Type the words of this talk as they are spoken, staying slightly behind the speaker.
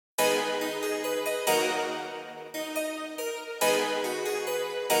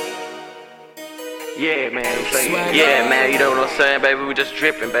Yeah, man, yeah, man, you know what I'm saying, baby? We just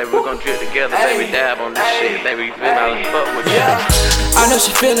dripping, baby. We're gonna drip together, baby. Dab on this shit, baby. You feel me? I fuck with you. I know she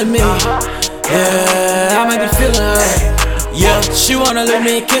feeling me. Yeah, I might be feeling her. Yeah, she wanna let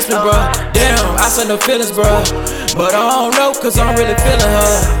me kiss me, bro. Damn, I said no feelings, bro. But I don't know, cause I'm really feeling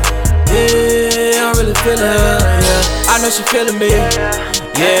her. Yeah, I'm really feeling her. Yeah, I know she feeling me.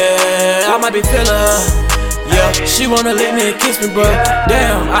 Yeah, I might be feeling her. Yeah, she wanna let me kiss me, bro.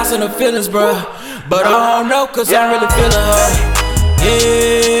 Damn, I said no feelings, bro. But I don't know, cause I'm really feeling her.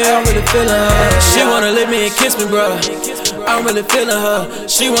 Yeah, I'm really feeling her. She wanna let me kiss me, bro. I'm really feeling her.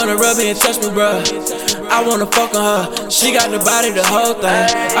 She wanna rub me and touch me, bro. I wanna fuck on her. She got the body, the whole thing.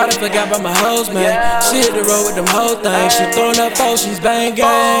 I done forgot about my hoes, man. She hit the road with them whole things. She throwing up foes, she's bang gang.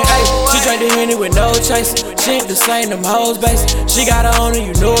 Ay, she drank the Henny with no chase. She ain't the same, them hoes base. She got her own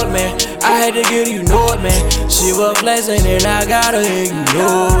and you know it, man. I had to get her, you know it, man. She was blazing and I got her and you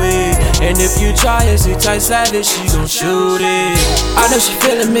know it. And if you try it, she tight savage, she gon' shoot it. I know she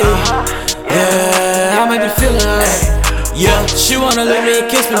feeling me. Yeah, I might be feeling her. Yeah, she wanna let me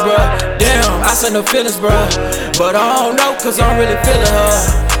kiss me, bro. Damn, I said no feelings, bro. But I don't know, cause I'm really feeling her.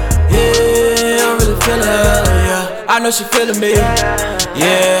 Yeah, I'm really feeling her. Yeah, I know she feeling me.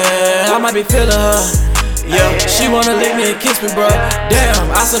 Yeah, I might be feeling her. Yeah, she wanna let me kiss me, bro.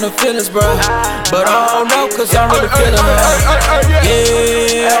 Damn, I said no feelings, bro. But I don't know, cause I'm really feeling her.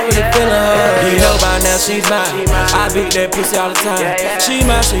 Yeah, I'm really feeling her. You know by now she's mine. I beat that pussy all the time. She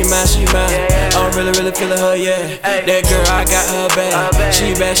mine, she mine, she mine. I'm really feeling her, yeah. That girl, I got her bad.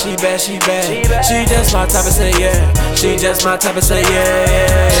 She bad, she bad, she bad. She just my type of say, yeah. She just my type of say,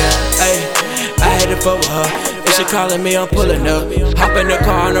 yeah. Hey, I had to fuck with her. If she calling me, I'm pulling up. Hop in the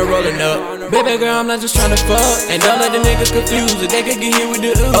car and I'm rolling up. Baby girl, I'm not just tryna fuck. And don't let the niggas confuse it. They could get hit with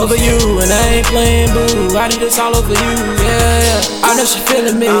the ooze. Over you, and I ain't playing boo. I need this all over you, yeah. I know she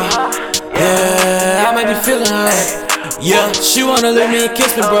feeling me. Yeah, I might be feeling her. Yeah, she wanna let me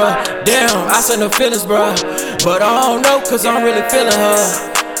kiss me, bro. Damn, I said no feelings, bro. But I don't know, cause I'm really feeling her.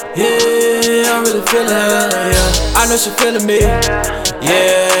 Yeah, I'm really feeling her. Yeah, I know she feeling me.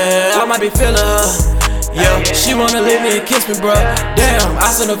 Yeah, I might be feeling her. Yeah, she wanna let me kiss me, bro. Damn,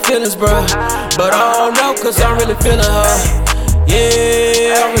 I said no feelings, bro. But I don't know, cause I'm really feeling her.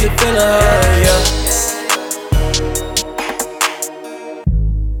 Yeah, I'm really feeling her, yeah.